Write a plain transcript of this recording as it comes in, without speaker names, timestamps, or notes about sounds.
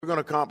We're going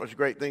to accomplish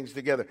great things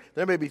together.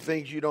 There may be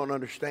things you don't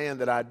understand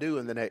that I do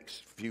in the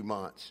next few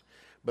months.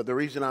 But the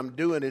reason I'm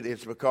doing it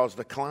is because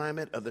the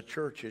climate of the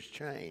church has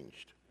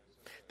changed.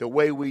 The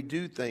way we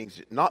do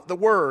things, not the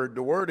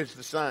word is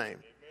the same.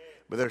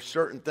 But there's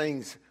certain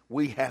things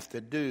we have to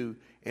do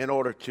in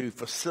order to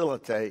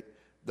facilitate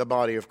the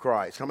body of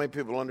Christ. How many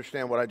people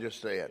understand what I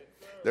just said?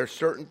 There's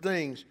certain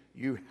things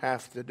you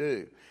have to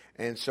do.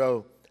 And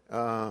so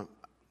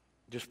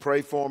just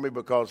pray for me,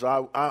 because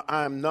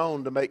I'm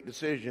known to make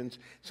decisions.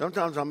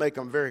 Sometimes I make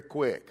them very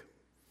quick,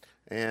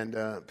 and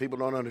people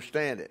don't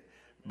understand it.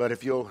 But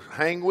if you'll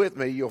hang with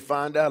me, you'll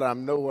find out I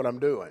know what I'm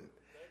doing.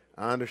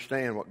 I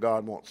understand what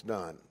God wants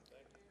done.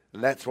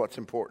 And that's what's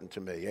important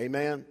to me.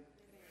 Amen?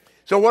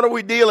 So what are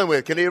we dealing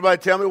with? Can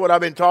anybody tell me what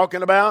I've been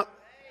talking about?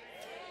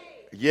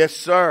 Yes,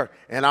 sir.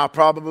 And I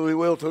probably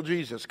will till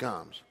Jesus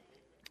comes,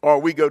 or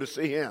we go to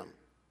see him.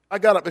 I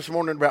got up this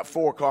morning about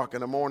 4 o'clock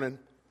in the morning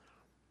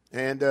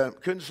and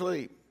couldn't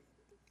sleep.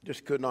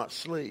 Just could not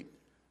sleep.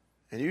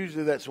 And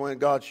usually that's when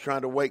God's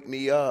trying to wake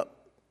me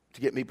up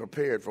to get me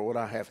prepared for what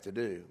I have to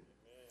do.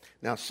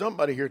 Now,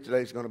 somebody here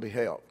today is going to be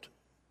helped.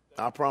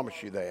 I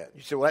promise you that.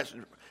 You say, well,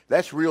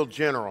 that's real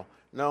general.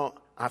 No,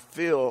 I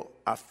feel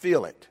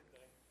it.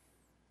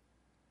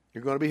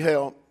 You're going to be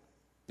helped.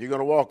 You're going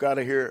to walk out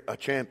of here a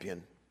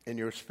champion in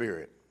your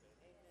spirit.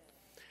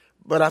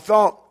 But I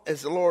thought,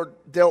 as the Lord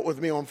dealt with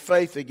me on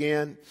faith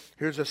again,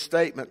 here's a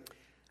statement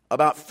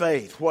about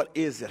faith. What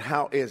is it?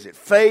 How is it?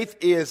 Faith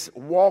is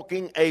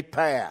walking a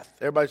path.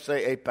 Everybody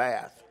say a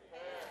path.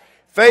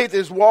 Faith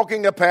is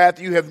walking a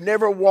path you have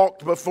never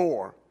walked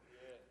before.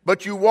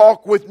 But you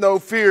walk with no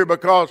fear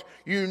because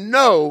you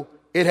know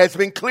it has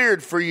been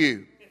cleared for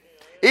you.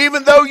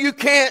 Even though you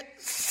can't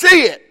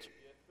see it.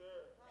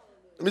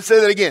 Let me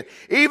say that again.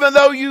 Even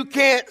though you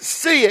can't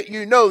see it,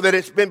 you know that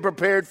it's been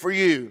prepared for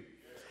you.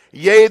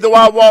 Yea, though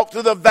I walk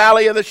through the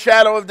valley of the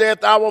shadow of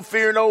death, I will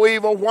fear no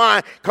evil.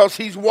 Why? Because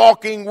he's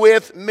walking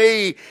with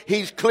me.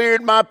 He's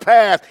cleared my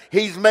path.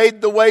 He's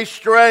made the way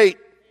straight.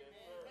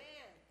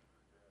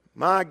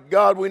 My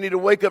God, we need to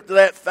wake up to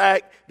that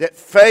fact that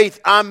faith,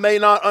 I may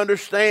not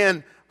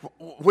understand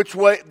which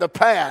way, the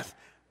path,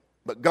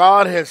 but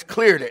God has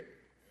cleared it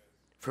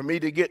for me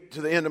to get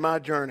to the end of my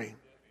journey.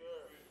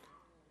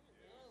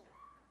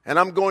 And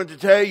I'm going to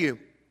tell you,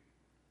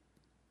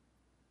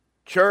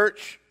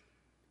 church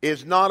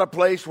is not a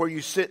place where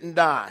you sit and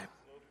die.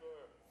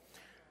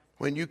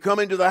 When you come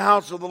into the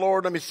house of the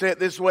Lord, let me say it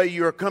this way,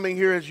 you are coming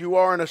here as you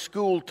are in a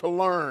school to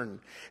learn.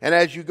 And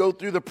as you go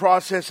through the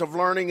process of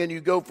learning and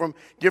you go from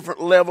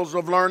different levels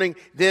of learning,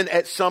 then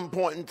at some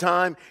point in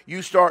time,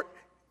 you start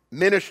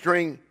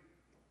ministering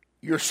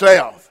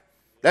yourself.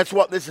 That's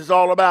what this is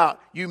all about.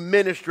 You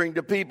ministering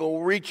to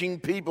people, reaching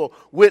people,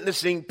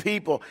 witnessing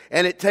people.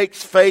 And it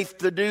takes faith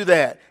to do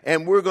that.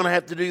 And we're going to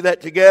have to do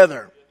that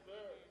together.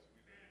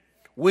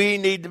 We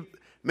need to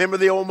remember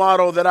the old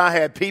motto that I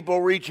had, people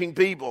reaching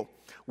people.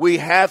 We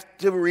have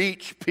to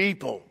reach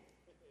people.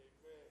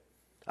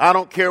 I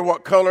don't care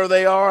what color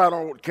they are. I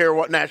don't care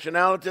what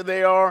nationality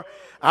they are.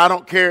 I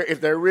don't care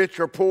if they're rich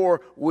or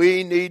poor.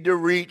 We need to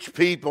reach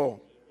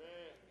people.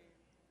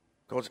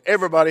 Because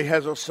everybody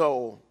has a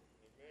soul.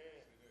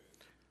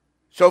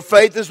 So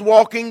faith is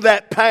walking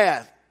that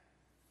path.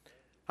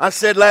 I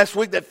said last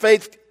week that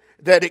faith,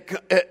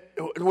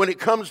 when it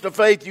comes to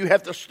faith, you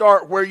have to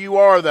start where you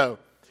are, though.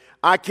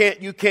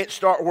 You can't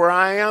start where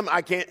I am.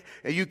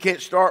 You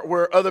can't start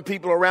where other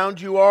people around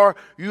you are.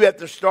 You have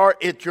to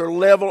start at your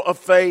level of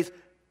faith,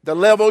 the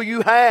level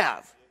you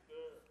have,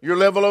 your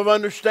level of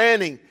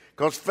understanding.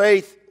 Because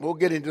faith, we'll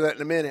get into that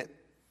in a minute.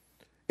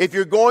 If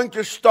you're going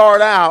to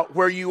start out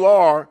where you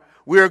are,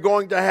 we are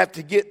going to have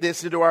to get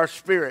this into our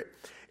spirit.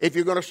 If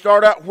you're going to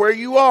start out where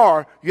you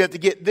are, you have to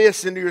get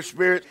this into your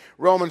spirit.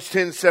 Romans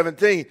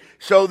 10:17.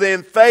 So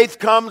then faith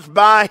comes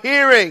by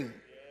hearing.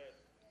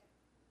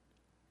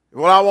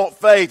 Well, I want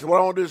faith.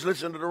 What I want to do is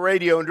listen to the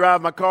radio and drive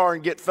my car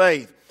and get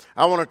faith.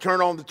 I want to turn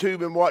on the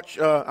tube and watch,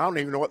 I don't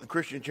even know what the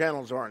Christian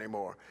channels are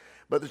anymore.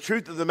 But the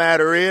truth of the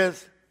matter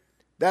is,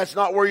 that's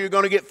not where you're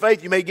going to get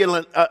faith. You may get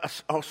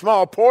a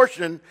small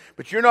portion,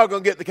 but you're not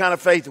going to get the kind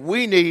of faith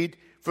we need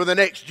for the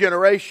next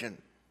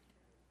generation.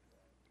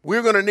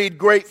 We're going to need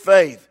great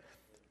faith.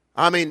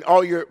 I mean,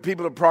 all your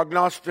people, the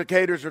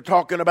prognosticators are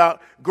talking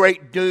about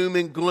great doom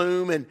and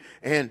gloom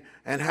and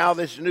how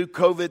this new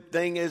COVID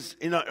thing is,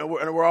 and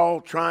we're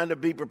all trying to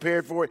be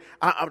prepared for it.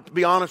 To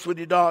be honest with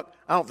you, Doc,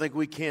 I don't think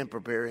we can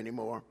prepare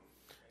anymore.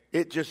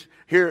 It just,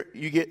 here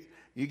you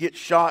get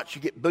shots,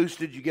 you get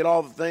boosted, you get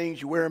all the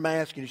things, you wear a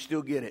mask and you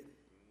still get it.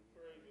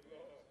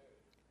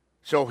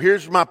 So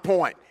here's my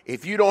point.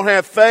 If you don't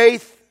have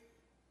faith,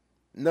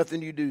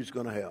 nothing you do is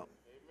going to help.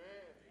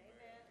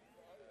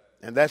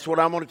 And that's what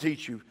I'm going to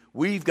teach you.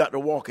 We've got to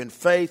walk in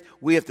faith.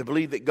 We have to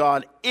believe that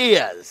God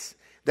is,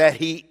 that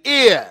He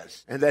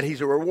is, and that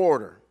He's a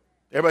rewarder.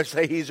 Everybody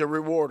say He's a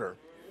rewarder.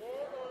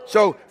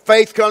 So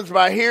faith comes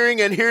by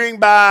hearing, and hearing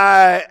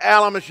by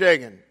Alan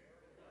Mushegan.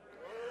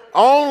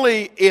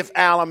 Only if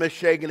Alan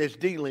Mushegan is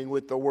dealing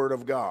with the Word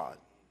of God.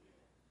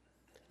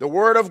 The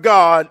Word of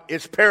God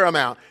is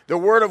paramount. The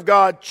Word of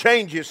God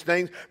changes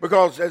things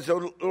because, as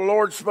the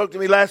Lord spoke to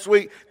me last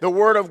week, the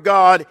Word of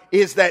God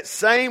is that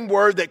same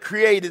Word that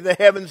created the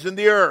heavens and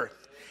the earth.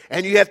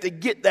 And you have to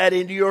get that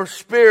into your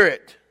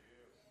spirit.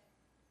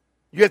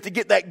 You have to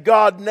get that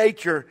God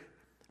nature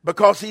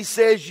because He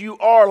says you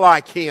are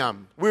like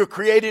Him. We're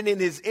created in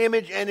His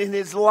image and in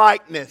His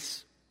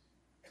likeness.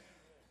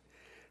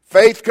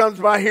 Faith comes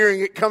by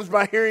hearing. It comes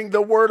by hearing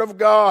the Word of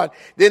God.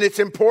 Then it's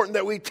important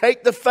that we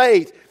take the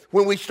faith.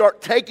 When we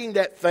start taking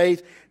that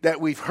faith that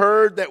we've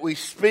heard, that we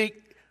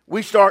speak,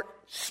 we start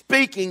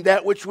speaking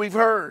that which we've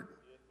heard.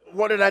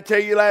 What did I tell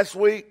you last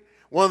week?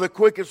 One of the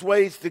quickest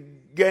ways to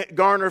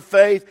garner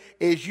faith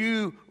is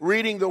you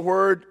reading the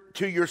Word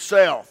to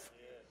yourself.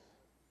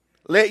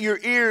 Let your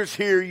ears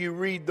hear you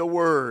read the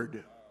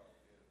Word.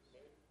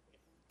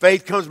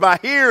 Faith comes by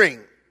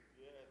hearing.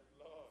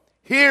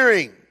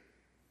 Hearing.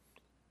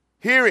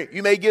 Hearing.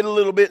 You may get a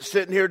little bit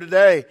sitting here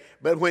today,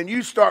 but when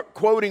you start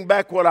quoting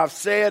back what I've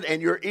said and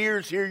your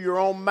ears hear your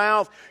own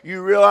mouth,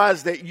 you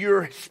realize that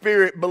your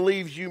spirit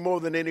believes you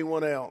more than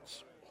anyone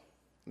else.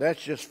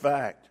 That's just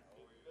fact.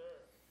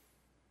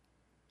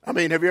 I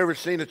mean, have you ever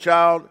seen a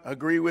child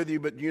agree with you,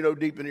 but you know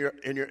deep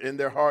in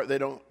their heart they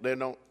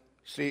don't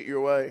see it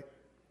your way?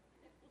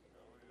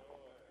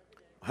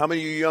 How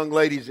many of you young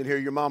ladies in here,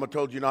 your mama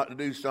told you not to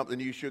do something,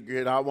 you shook your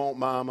head, I won't,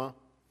 mama,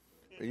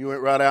 and you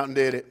went right out and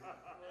did it?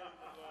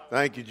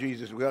 Thank you,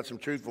 Jesus. We've got some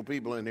truthful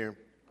people in here.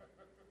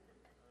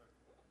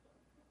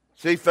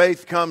 See,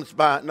 faith comes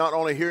by not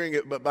only hearing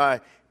it, but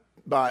by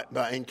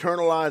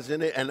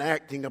internalizing it and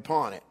acting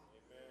upon it.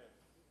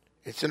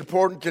 It's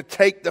important to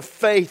take the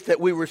faith that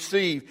we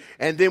receive,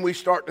 and then we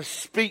start to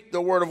speak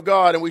the Word of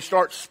God, and we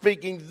start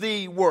speaking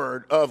the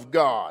Word of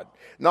God.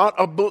 Not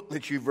a book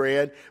that you've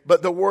read,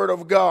 but the Word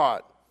of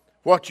God.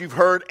 What you've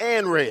heard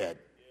and read.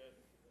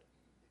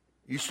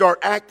 You start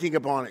acting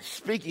upon it,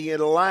 speaking it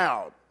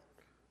aloud.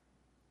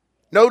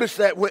 Notice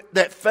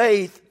that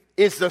faith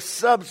is the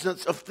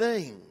substance of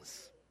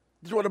things.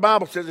 This is what the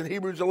Bible says in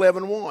Hebrews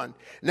 11:1.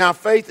 Now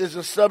faith is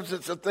the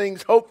substance of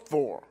things hoped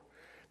for,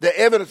 the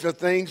evidence of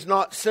things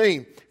not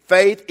seen.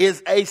 Faith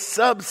is a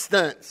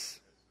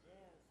substance.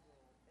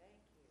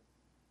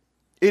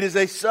 It is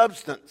a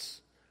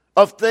substance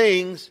of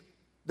things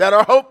that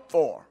are hoped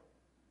for.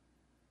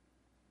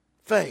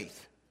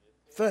 Faith.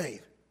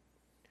 Faith.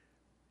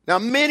 Now,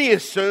 many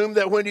assume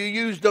that when you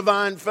use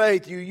divine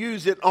faith, you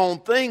use it on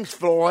things,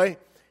 Floyd,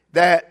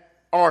 that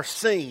are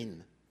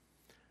seen.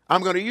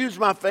 I'm going to use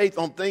my faith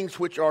on things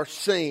which are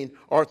seen,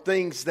 or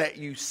things that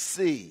you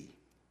see.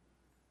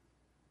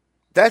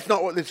 That's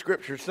not what the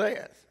Scripture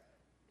says.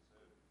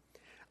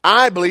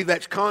 I believe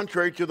that's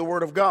contrary to the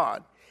Word of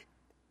God.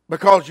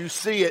 Because you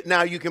see it,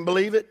 now you can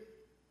believe it.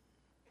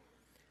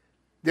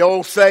 The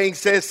old saying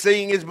says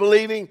seeing is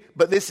believing,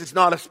 but this is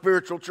not a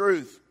spiritual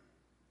truth.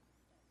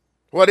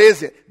 What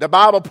is it? The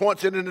Bible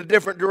points it in a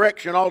different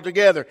direction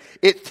altogether.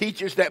 It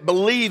teaches that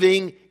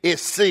believing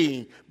is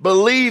seeing.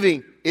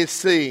 Believing is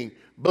seeing.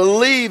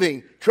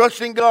 Believing,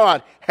 trusting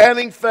God,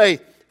 having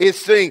faith is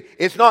seeing.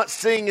 It's not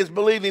seeing is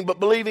believing, but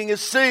believing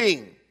is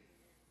seeing.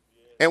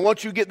 And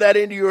once you get that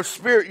into your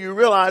spirit, you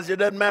realize it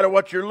doesn't matter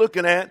what you're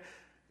looking at.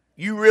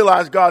 You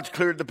realize God's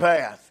cleared the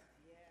path.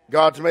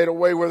 God's made a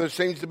way where there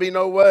seems to be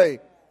no way.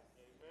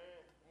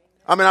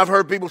 I mean, I've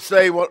heard people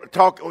say,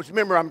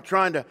 remember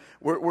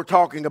we're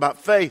talking about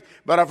faith,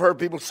 but I've heard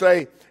people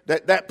say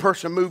that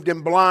person moved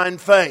in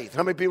blind faith.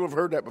 How many people have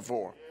heard that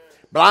before?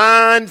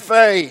 Blind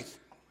faith.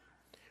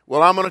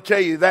 Well, I'm going to tell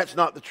you that's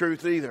not the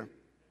truth either.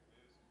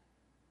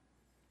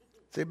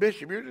 Say,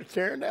 Bishop, you're just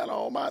tearing down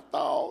all my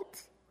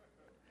thoughts.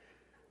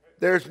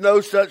 There's no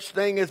such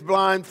thing as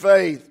blind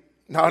faith.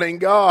 Not in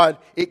God.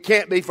 It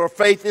can't be, for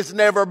faith is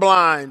never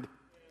blind.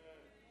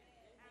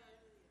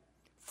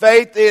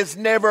 Faith is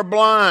never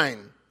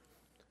blind.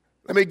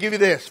 Let me give you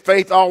this.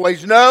 Faith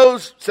always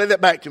knows. Say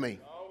that back to me.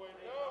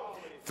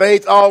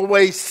 Faith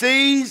always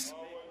sees.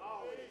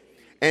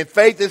 And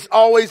faith is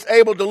always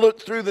able to look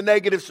through the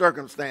negative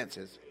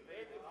circumstances.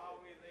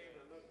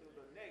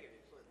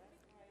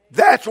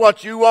 That's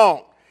what you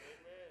want.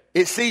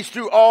 It sees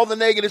through all the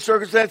negative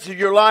circumstances of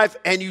your life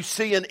and you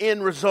see an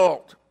end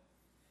result.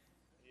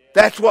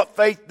 That's what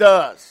faith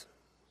does.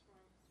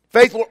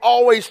 Faith will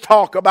always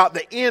talk about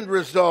the end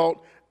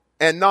result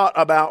and not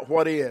about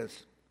what is.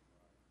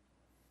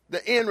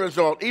 The end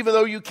result, even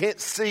though you can't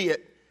see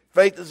it,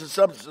 faith is the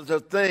substance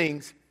of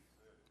things,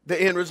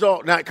 the end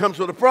result. Now it comes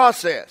with a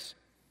process.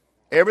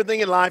 Everything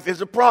in life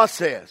is a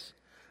process.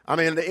 I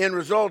mean, the end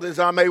result is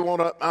I may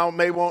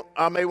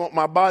want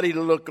my body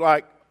to look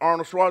like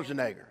Arnold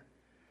Schwarzenegger.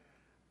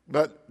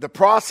 But the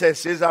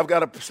process is I've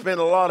got to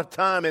spend a lot of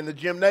time in the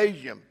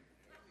gymnasium.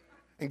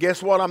 And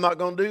guess what? I'm not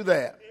going to do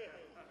that.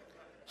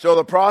 So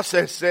the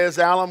process says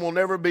Alan will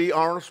never be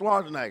Arnold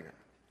Schwarzenegger.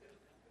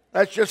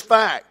 That's just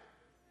fact.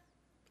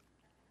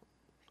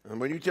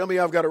 And when you tell me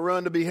I've got to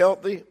run to be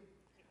healthy,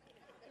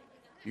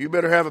 you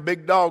better have a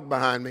big dog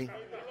behind me.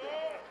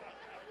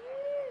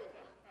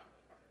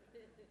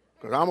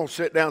 Because I'm going to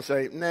sit down and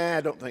say, nah,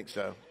 I don't think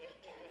so.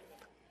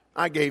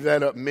 I gave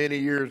that up many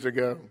years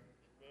ago.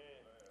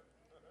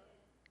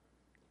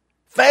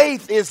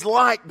 Faith is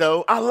like,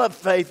 though, I love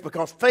faith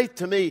because faith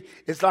to me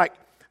is like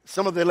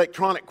some of the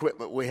electronic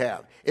equipment we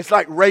have. It's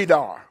like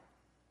radar.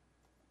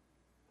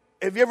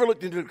 Have you ever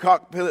looked into the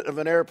cockpit of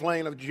an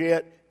airplane, of a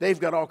jet? They've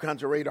got all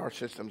kinds of radar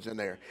systems in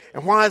there.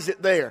 And why is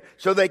it there?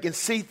 So they can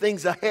see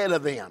things ahead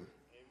of them.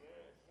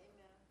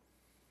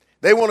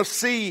 They want to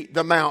see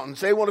the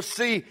mountains. They want to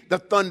see the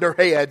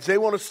thunderheads. They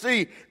want to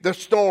see the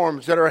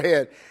storms that are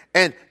ahead.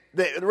 And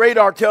the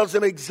radar tells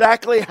them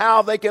exactly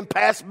how they can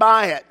pass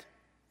by it.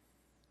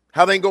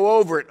 How they can go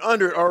over it,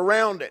 under it, or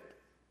around it.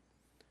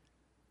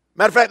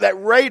 Matter of fact,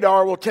 that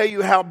radar will tell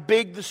you how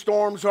big the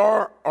storms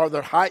are or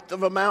the height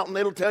of a mountain.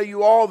 It'll tell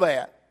you all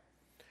that.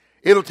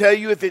 It'll tell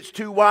you if it's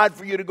too wide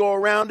for you to go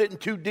around it and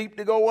too deep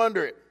to go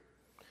under it.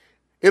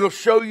 It'll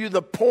show you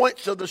the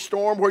points of the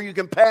storm where you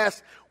can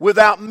pass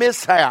without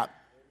mishap.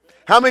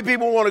 How many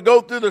people want to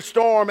go through the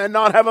storm and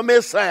not have a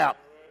mishap?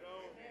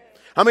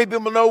 How many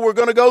people know we're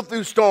going to go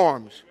through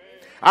storms?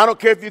 I don't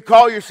care if you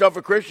call yourself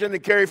a Christian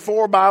and carry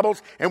 4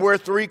 Bibles and wear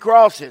 3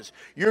 crosses.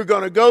 You're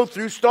going to go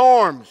through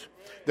storms.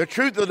 The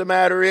truth of the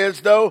matter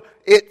is, though,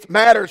 it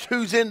matters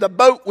who's in the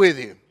boat with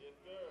you.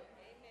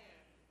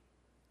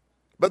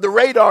 But the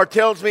radar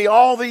tells me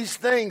all these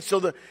things.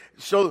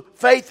 So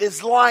faith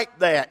is like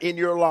that in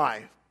your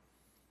life.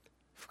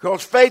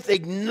 Because faith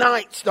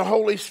ignites the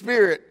Holy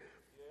Spirit.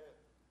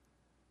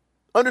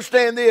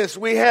 Understand this,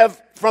 we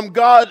have from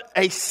God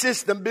a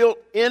system built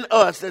in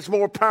us that's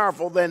more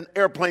powerful than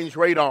airplanes'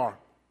 radar.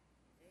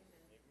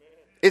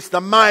 It's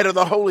the might of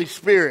the Holy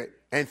Spirit.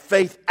 And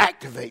faith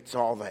activates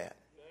all that.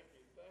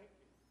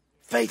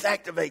 Faith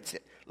activates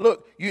it.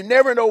 Look, you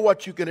never know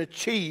what you can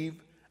achieve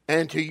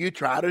until you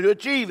try to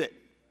achieve it.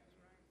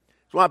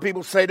 That's why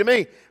people say to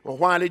me, well,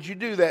 why did you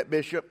do that,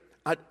 Bishop?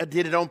 I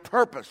did it on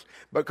purpose.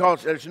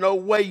 Because there's no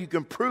way you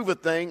can prove a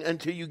thing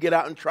until you get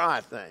out and try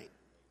a thing.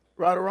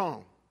 Right or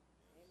wrong?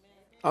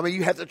 I mean,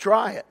 you have to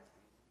try it.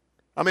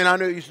 I mean, I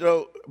know used to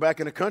know back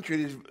in the country,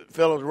 these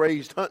fellows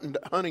raised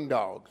hunting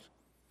dogs.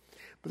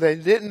 But they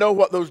didn't know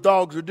what those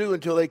dogs would do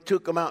until they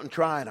took them out and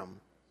tried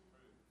them.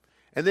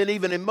 And then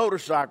even in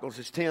motorcycles,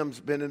 as Tim's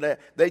been in that,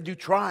 they do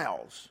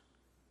trials.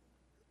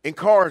 In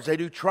cars, they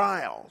do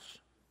trials.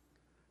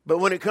 But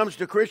when it comes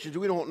to Christians,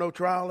 we don't want no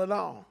trial at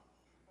all.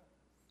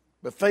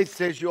 But faith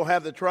says you'll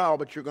have the trial,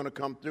 but you're going to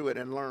come through it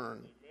and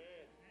learn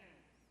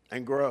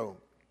and grow.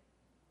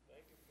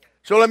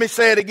 So let me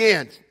say it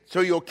again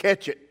so you'll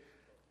catch it.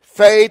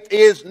 Faith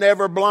is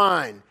never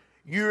blind.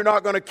 You're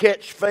not going to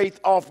catch faith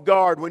off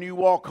guard when you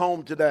walk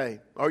home today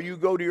or you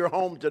go to your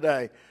home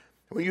today,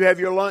 when you have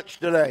your lunch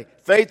today.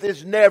 Faith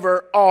is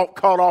never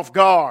caught off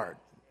guard.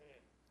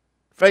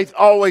 Faith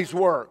always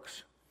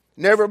works.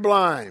 Never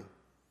blind.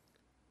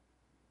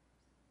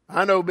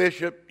 I know,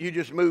 Bishop, you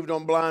just moved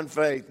on blind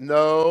faith.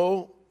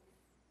 No.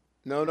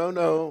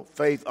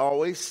 Faith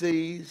always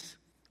sees,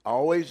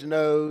 always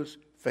knows.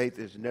 Faith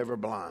is never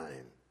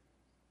blind.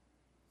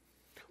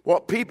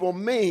 What people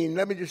mean,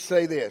 let me just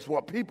say this.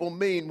 What people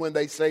mean when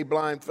they say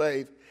blind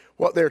faith,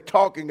 what they're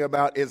talking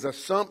about is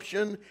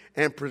assumption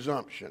and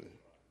presumption.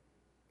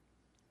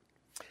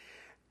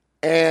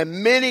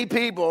 And many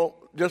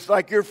people, just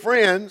like your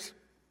friends,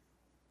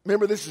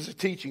 remember this is a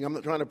teaching. I'm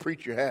not trying to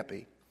preach you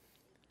happy.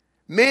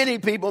 Many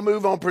people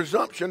move on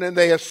presumption and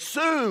they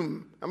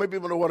assume. How many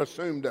people know what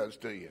assume does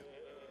to you?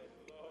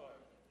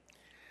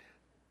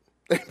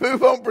 They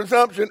move on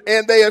presumption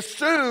and they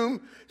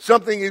assume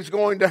something is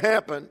going to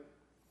happen.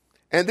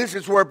 And this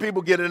is where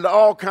people get into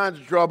all kinds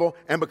of trouble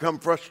and become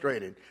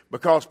frustrated.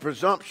 Because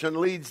presumption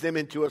leads them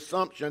into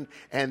assumption.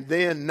 And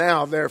then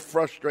now they're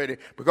frustrated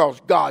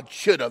because God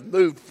should have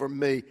moved for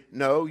me.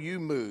 No, you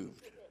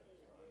moved.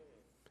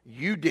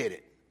 You did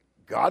it.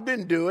 God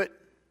didn't do it.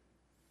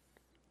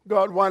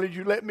 God, why did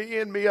you let me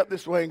end me up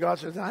this way? And God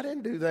says, I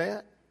didn't do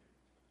that.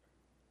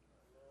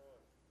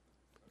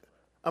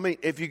 I mean,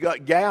 if you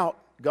got gout,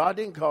 God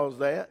didn't cause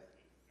that.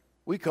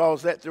 We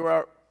cause that through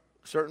our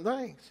certain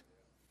things.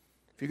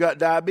 If you got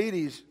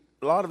diabetes,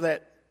 a lot of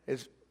that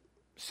is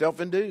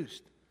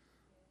self-induced.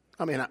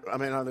 I mean,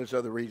 there's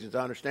other reasons,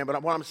 I understand.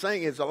 But what I'm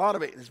saying is a lot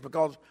of it is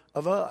because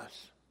of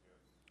us.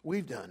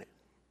 We've done it.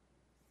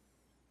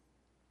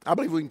 I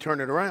believe we can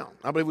turn it around.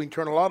 I believe we can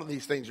turn a lot of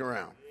these things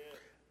around.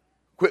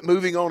 Quit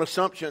moving on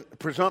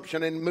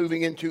presumption and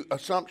moving into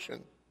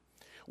assumption.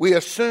 We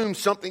assume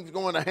something's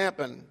going to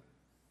happen,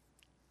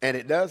 and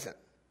it doesn't.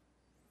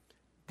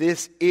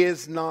 This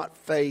is not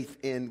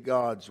faith in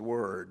God's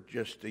word,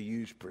 just to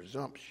use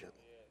presumption.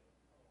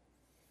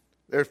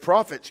 There's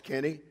prophets,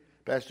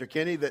 Pastor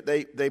Kenny, that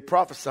they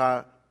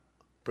prophesy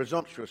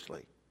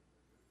presumptuously.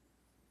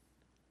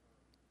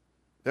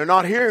 They're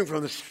not hearing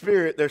from the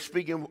Spirit. They're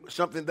speaking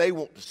something they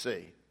want to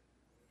see.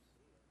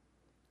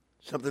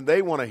 Something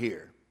they want to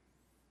hear.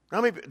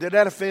 Did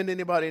that offend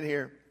anybody in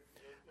here?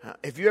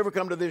 If you ever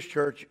come to this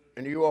church,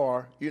 and you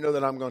know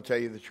that I'm going to tell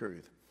you the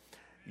truth.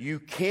 You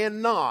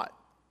cannot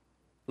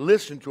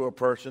listen to a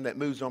person that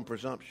moves on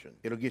presumption.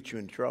 It'll get you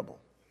in trouble.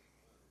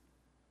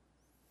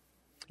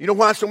 You know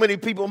why so many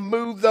people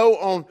move,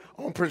 though,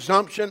 on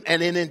presumption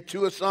and then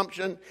into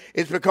assumption?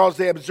 It's because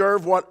they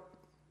observe what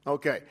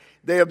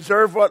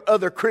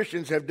other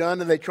Christians have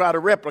done, and they try to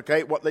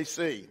replicate what they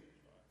see.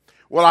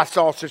 Well, I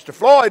saw Sister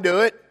Floyd do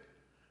it,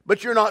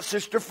 but you're not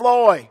Sister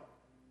Floyd.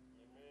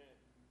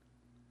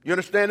 You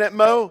understand that,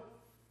 Mo?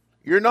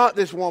 You're not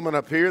this woman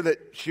up here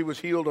that she was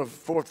healed of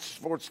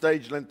fourth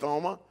stage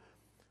lymphoma.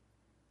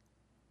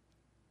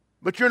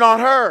 But you're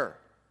not her.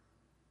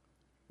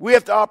 We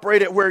have to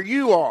operate at where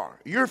you are,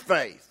 your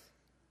faith.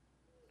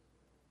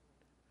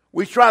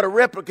 We try to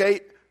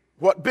replicate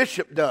what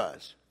Bishop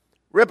does.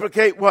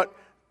 Replicate what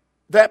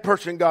that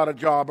person got a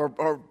job,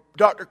 or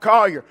Dr.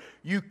 Collier.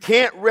 You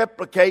can't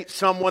replicate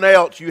someone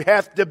else. You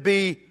have to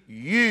be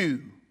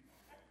you.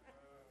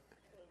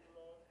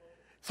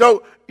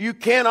 So you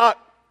cannot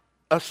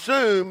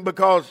assume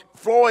because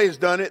Floyd has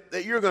done it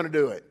that you're going to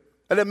do it.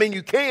 That doesn't mean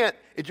you can't.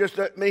 It just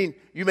doesn't mean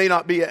you may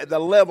not be at the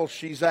level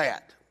she's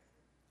at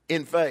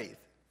in faith.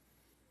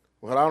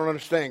 Well, I don't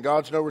understand.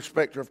 God's no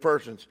respecter of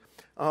persons.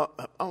 I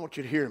want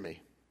you to hear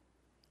me.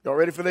 Y'all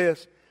ready for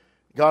this?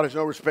 God is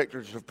no respecter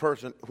of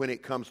person when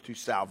it comes to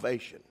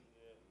salvation.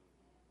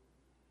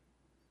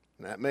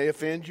 That may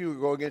offend you or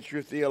go against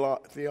your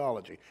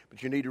theology,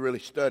 but you need to really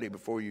study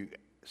before you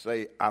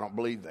say, I don't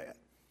believe that.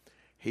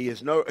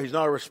 He's not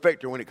a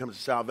respecter when it comes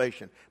to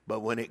salvation,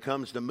 but when it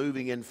comes to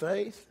moving in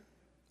faith,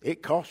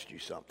 it costs you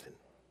something.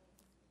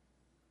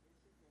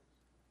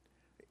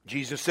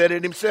 Jesus said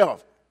it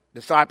himself.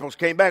 Disciples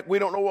came back. We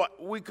don't know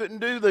what. We couldn't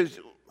do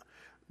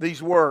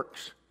these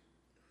works.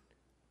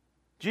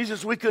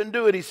 Jesus, we couldn't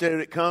do it. He said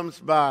it comes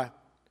by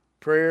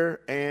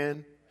prayer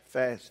and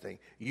fasting.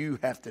 You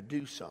have to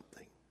do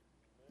something.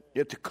 You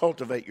have to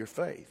cultivate your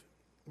faith.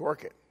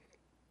 Work it.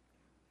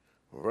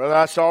 Brother,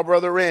 I saw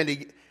Brother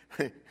Randy.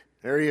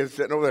 There he is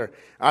sitting over there.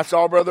 I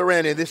saw Brother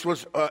Randy. This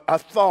was a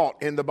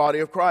thought in the body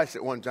of Christ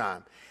at one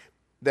time.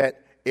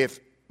 That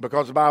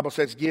because the Bible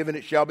says, given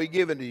it shall be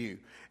given to you.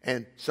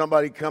 And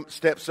somebody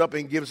steps up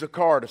and gives a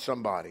car to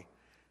somebody.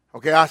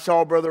 Okay, I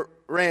saw Brother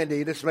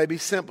Randy. This may be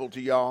simple to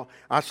y'all.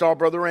 I saw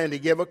Brother Randy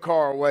give a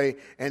car away.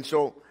 And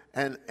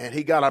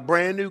he got a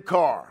brand new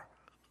car.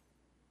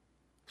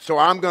 So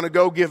I'm going to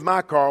go give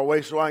my car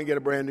away so I can get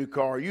a brand new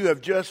car. You have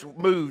just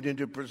moved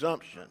into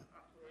presumption.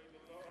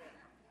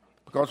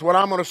 Because what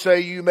I'm going to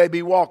say, you may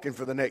be walking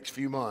for the next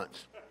few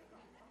months.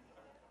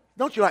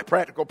 Don't you like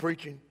practical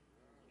preaching?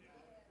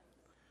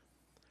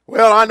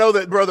 Well, I know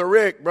that Brother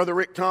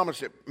Rick Thomas,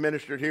 that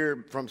ministered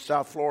here from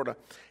South Florida,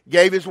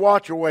 gave his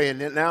watch away,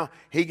 and now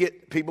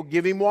people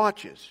give him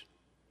watches.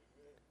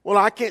 Well,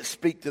 I can't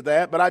speak to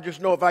that, but I just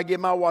know if I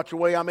give my watch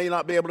away, I may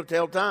not be able to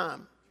tell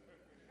time.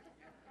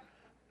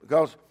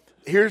 Because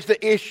here's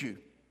the issue.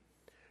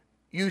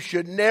 You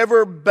should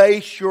never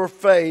base your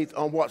faith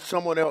on what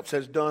someone else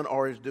has done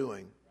or is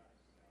doing.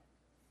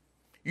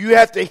 You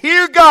have to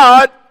hear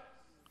God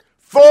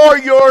for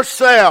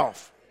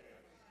yourself.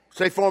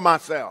 Say, for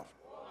myself.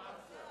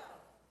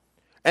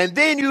 And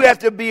then you have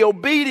to be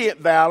obedient,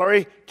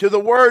 Valerie, to the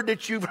word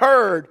that you've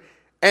heard.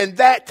 And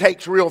that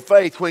takes real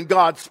faith. When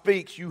God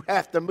speaks, you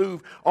have to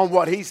move on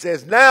what He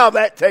says. Now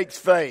that takes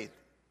faith.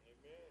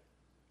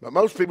 But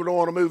most people don't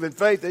want to move in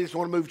faith. They just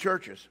want to move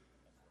churches.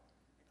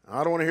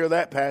 I don't want to hear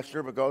that,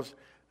 Pastor, because,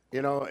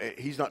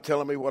 he's not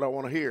telling me what I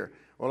want to hear.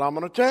 Well, I'm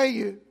going to tell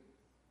you.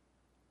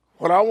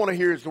 What I want to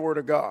hear is the Word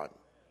of God.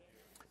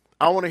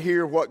 I want to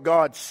hear what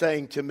God's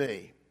saying to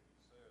me.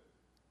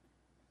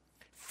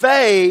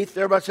 Faith,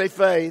 everybody say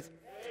faith.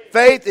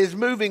 Faith is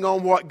moving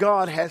on what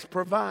God has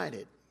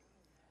provided.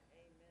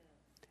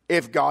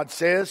 If God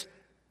says,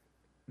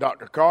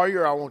 Dr.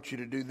 Collier, I want you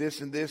to do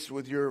this and this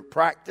with your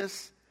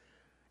practice.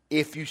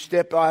 If you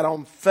step out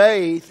on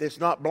faith,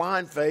 it's not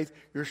blind faith,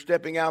 you're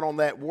stepping out on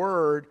that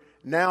word,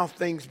 now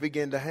things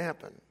begin to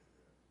happen.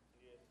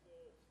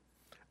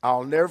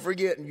 I'll never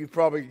forget, and you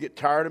probably get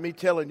tired of me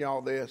telling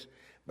y'all this,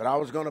 but I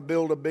was going to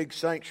build a big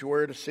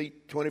sanctuary to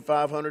seat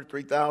 2,500,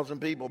 3,000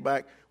 people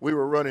back. We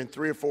were running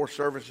 3 or 4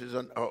 services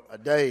a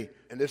day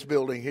in this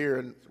building here,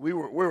 and we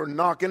were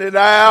knocking it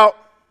out.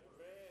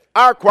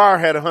 Our choir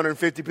had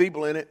 150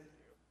 people in it.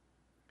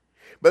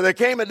 But there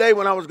came a day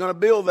when I was going to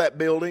build that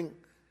building.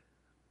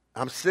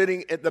 I'm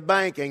sitting at the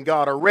bank, and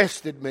God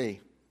arrested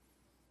me.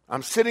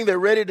 I'm sitting there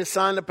ready to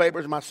sign the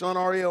papers. My son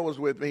Ariel was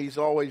with me. He's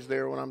always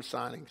there when I'm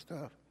signing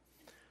stuff.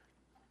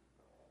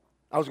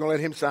 I was going to let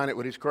him sign it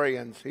with his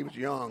crayons. He was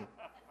young.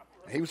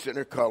 He was sitting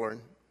there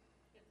coloring.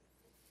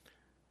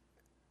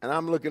 And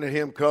I'm looking at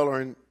him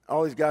coloring.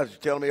 All these guys are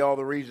telling me all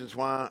the reasons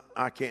why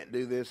I can't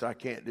do this, I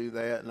can't do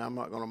that, and I'm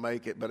not going to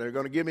make it, but they're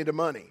going to give me the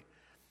money.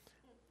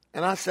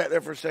 And I sat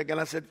there for a second.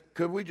 I said,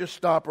 could we just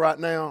stop right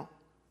now?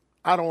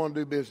 I don't want to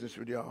do business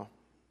with y'all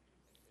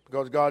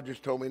because God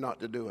just told me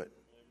not to do it.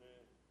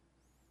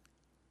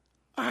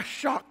 I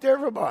shocked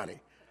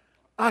everybody.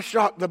 I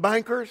shocked the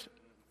bankers.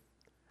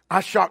 I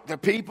shocked the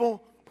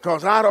people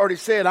because I'd already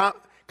said,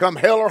 come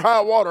hell or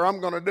high water, I'm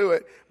going to do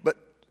it. But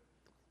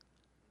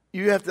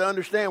you have to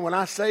understand, when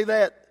I say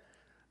that,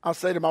 I'll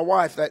say to my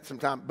wife that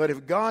sometimes. But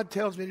if God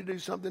tells me to do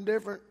something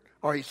different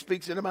or He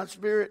speaks into my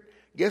spirit,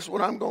 Guess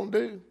what I'm going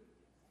to do?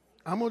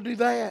 I'm going to do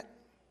that.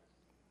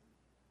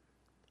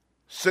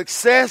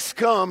 Success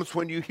comes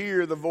when you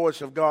hear the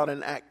voice of God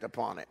and act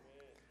upon it.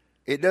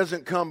 It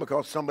doesn't come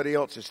because somebody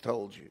else has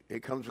told you.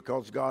 It comes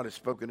because God has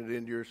spoken it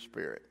into your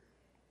spirit.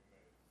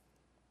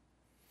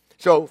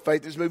 So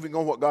faith is moving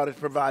on what God has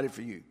provided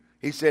for you.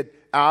 He said,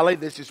 Ollie,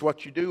 this is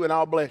what you do and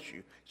I'll bless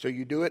you. So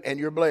you do it and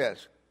you're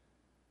blessed.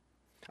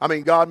 I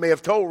mean, God may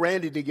have told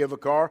Randy to give a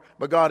car,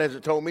 but God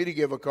hasn't told me to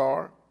give a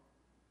car.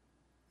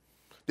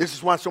 This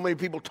is why so many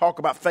people talk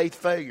about faith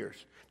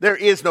failures. There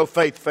is no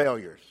faith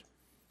failures.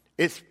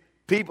 It's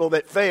people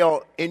that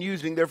fail in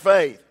using their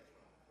faith.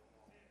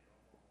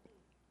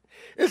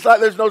 It's like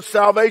there's no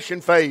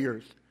salvation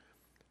failures.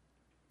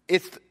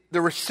 It's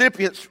the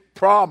recipient's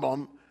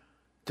problem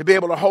to be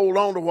able to hold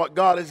on to what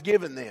God has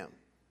given them.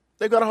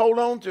 They've got to hold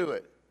on to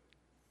it.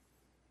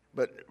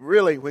 But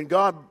really, when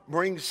God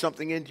brings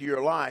something into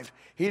your life,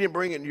 He didn't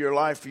bring it into your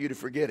life for you to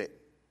forget it.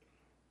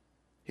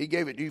 He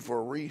gave it to you for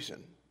a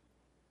reason.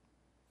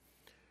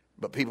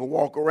 But people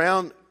walk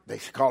around, they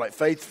call it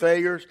faith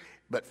failures,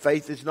 but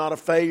faith is not a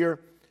failure.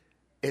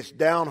 It's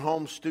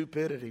down-home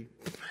stupidity.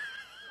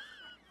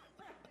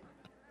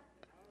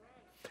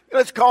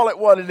 Let's call it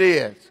what it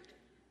is.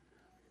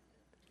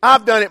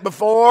 I've done it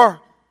before.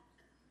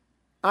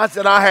 I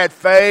said I had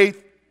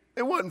faith.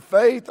 It wasn't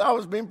faith. I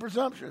was being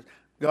presumptuous.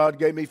 God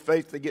gave me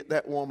faith to get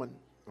that woman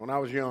when I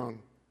was young.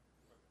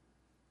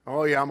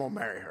 Oh, yeah, I'm going to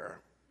marry her.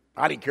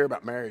 I didn't care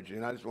about marriage,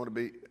 and I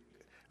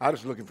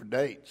was looking for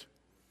dates.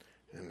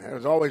 And there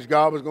was always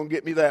God was going to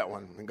get me that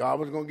one, and God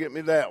was going to get me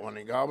that one,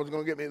 and God was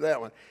going to get me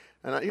that one.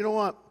 And you know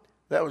what?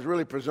 That was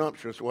really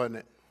presumptuous, wasn't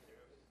it?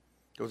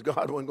 Because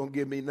God wasn't going to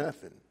give me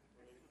nothing.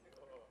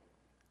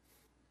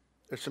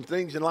 There's some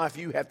things in life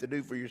you have to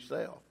do for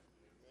yourself.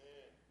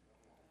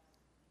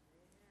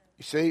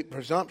 You see,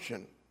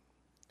 presumption.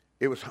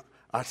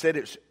 I said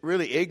it's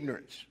really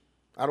ignorance.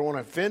 I don't want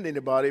to offend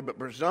anybody, but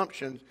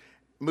presumption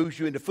moves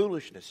you into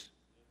foolishness.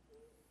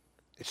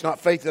 It's not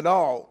faith at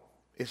all.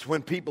 It's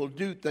when people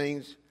do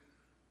things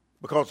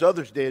because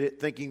others did it,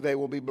 thinking they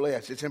will be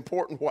blessed. It's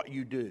important what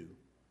you do.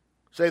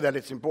 Say that,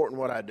 it's important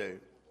what I do.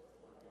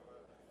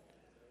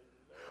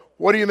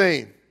 What do you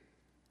mean?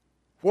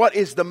 What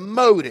is the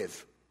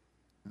motive?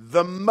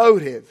 The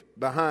motive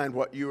behind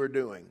what you are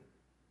doing.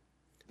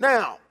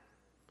 Now,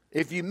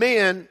 if you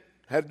men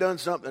have done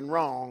something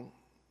wrong,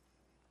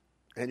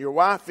 and your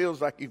wife feels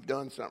like you've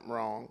done something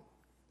wrong,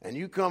 and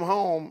you come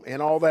home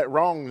in all that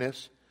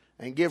wrongness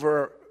and give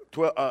her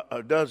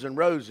a dozen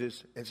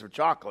roses and some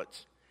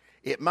chocolates,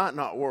 it might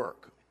not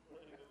work.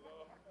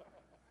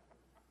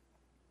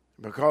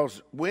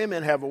 Because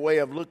women have a way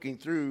of looking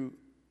through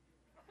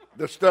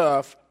the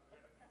stuff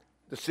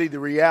to see the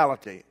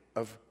reality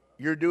of,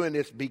 you're doing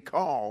this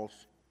because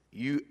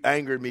you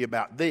angered me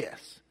about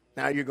this.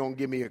 Now you're going to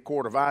give me a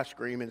quart of ice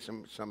cream and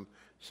some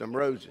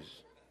roses.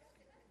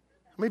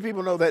 How many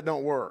people know that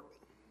don't work?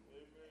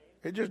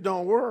 It just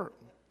don't work.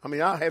 I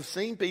mean, I have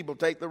seen people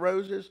take the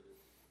roses.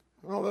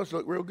 Oh, those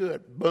look real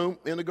good. Boom,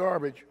 in the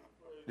garbage.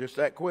 Just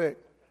that quick.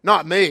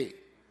 Not me,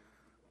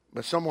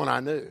 but someone I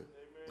knew.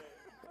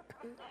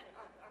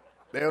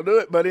 They'll do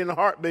it, but in a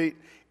heartbeat,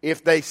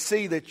 if they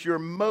see that your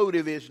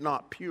motive is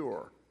not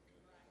pure.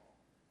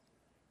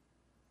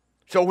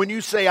 So when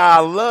you say, I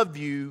love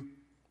you,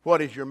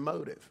 what is your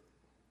motive?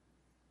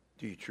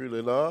 Do you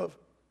truly love,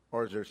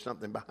 or is there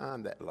something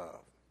behind that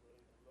love?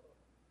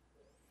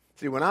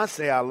 See, when I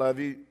say I love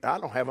you, I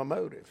don't have a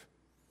motive.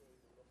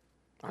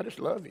 I just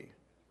love you.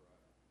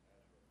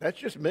 That's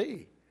just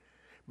me.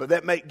 But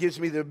that gives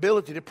me the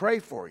ability to pray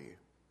for you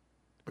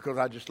because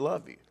I just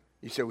love you.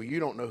 You say, well, you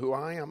don't know who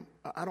I am.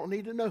 I don't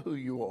need to know who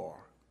you are.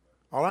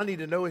 All I need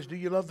to know is, do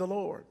you love the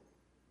Lord?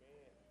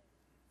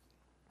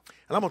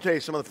 And I'm going to tell you,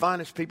 some of the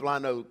finest people I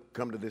know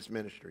come to this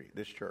ministry,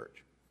 this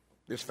church,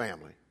 this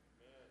family.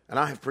 And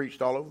I have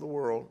preached all over the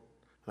world,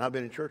 and I've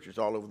been in churches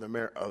all over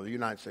the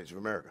United States of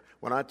America.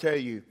 When I tell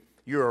you,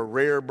 you're a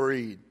rare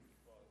breed,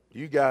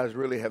 you guys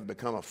really have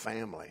become a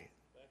family.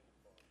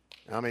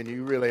 I mean,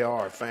 you really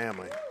are a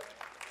family.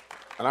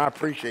 And I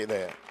appreciate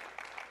that.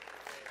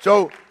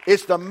 So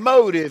it's the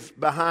motive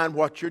behind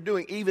what you're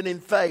doing. Even in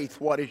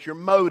faith, what is your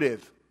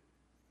motive?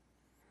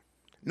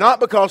 Not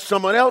because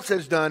someone else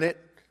has done it,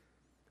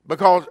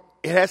 because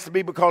it has to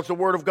be because the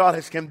Word of God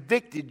has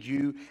convicted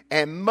you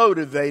and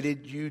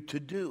motivated you to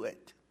do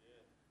it.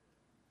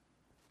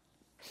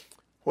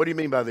 What do you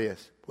mean by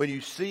this? When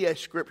you see a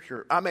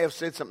scripture, I may have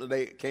said something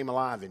today that came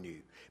alive in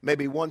you.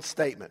 Maybe one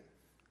statement.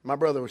 My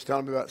brother was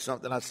telling me about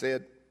something I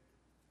said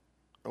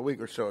a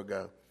week or so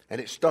ago, and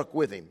it stuck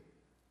with him.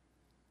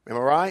 Am I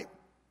right?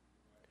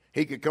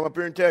 He could come up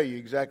here and tell you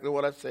exactly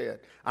what I said.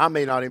 I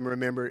may not even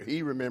remember it.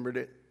 He remembered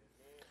it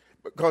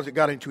because it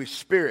got into his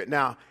spirit.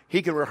 Now,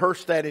 he can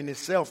rehearse that in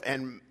himself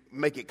and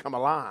make it come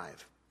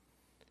alive.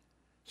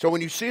 So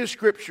when you see a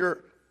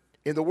scripture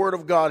in the Word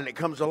of God and it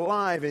comes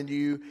alive in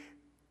you,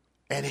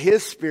 and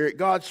His Spirit,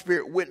 God's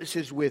Spirit,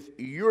 witnesses with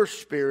your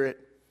spirit,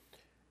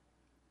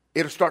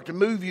 it'll start to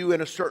move you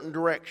in a certain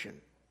direction.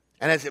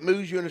 And as it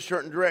moves you in a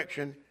certain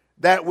direction,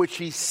 that which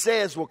he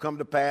says will come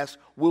to pass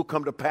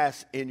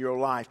in your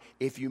life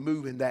if you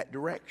move in that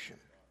direction.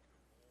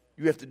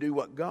 You have to do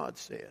what God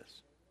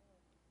says.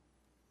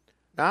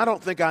 Now, I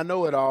don't think I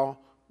know it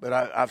all, but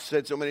I've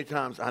said so many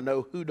times, I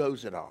know who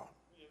knows it all.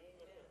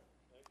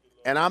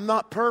 And I'm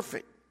not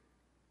perfect,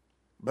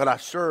 but I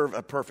serve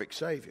a perfect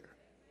Savior.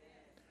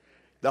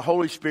 The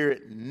Holy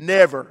Spirit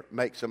never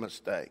makes a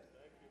mistake.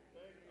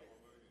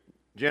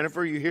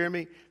 Jennifer, you hear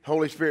me? The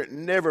Holy Spirit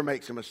never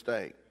makes a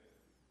mistake.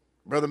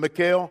 Brother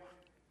Mikhail,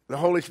 the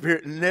Holy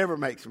Spirit never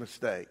makes a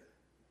mistake.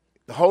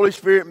 The Holy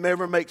Spirit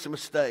never makes a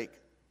mistake.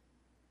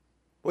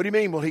 What do you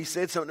mean? Well, he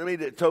said something to me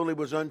that totally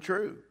was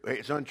untrue.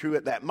 It's untrue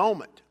at that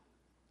moment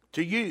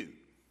to you.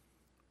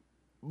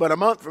 But a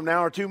month from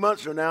now or 2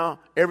 months from now,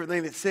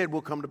 everything that's said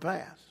will come to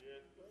pass.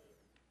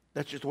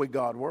 That's just the way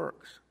God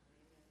works.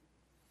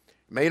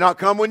 It may not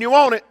come when you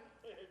want it,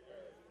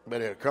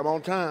 but it'll come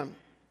on time.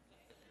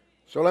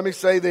 So let me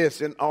say this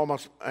in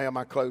almost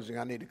my closing.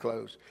 I need to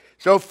close.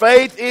 So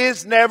faith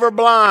is never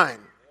blind.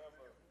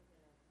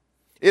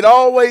 It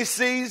always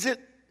sees it,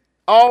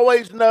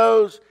 always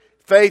knows.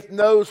 Faith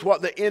knows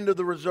what the end of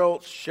the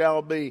results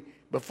shall be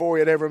before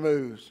it ever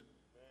moves.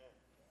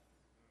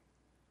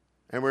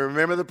 And we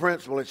remember the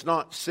principle. It's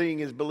not seeing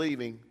is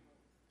believing.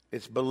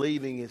 It's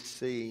believing is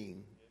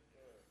seeing.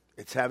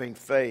 It's having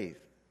faith.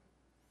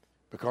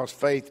 Because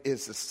faith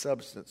is the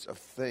substance of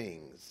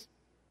things.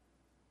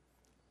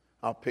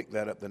 I'll pick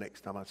that up the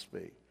next time I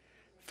speak.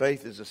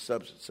 Faith is the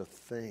substance of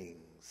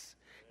things.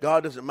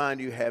 God doesn't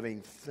mind you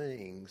having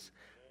things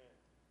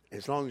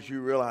as long as you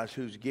realize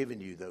who's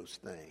given you those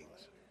things.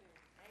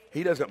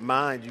 He doesn't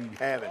mind you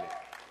having it.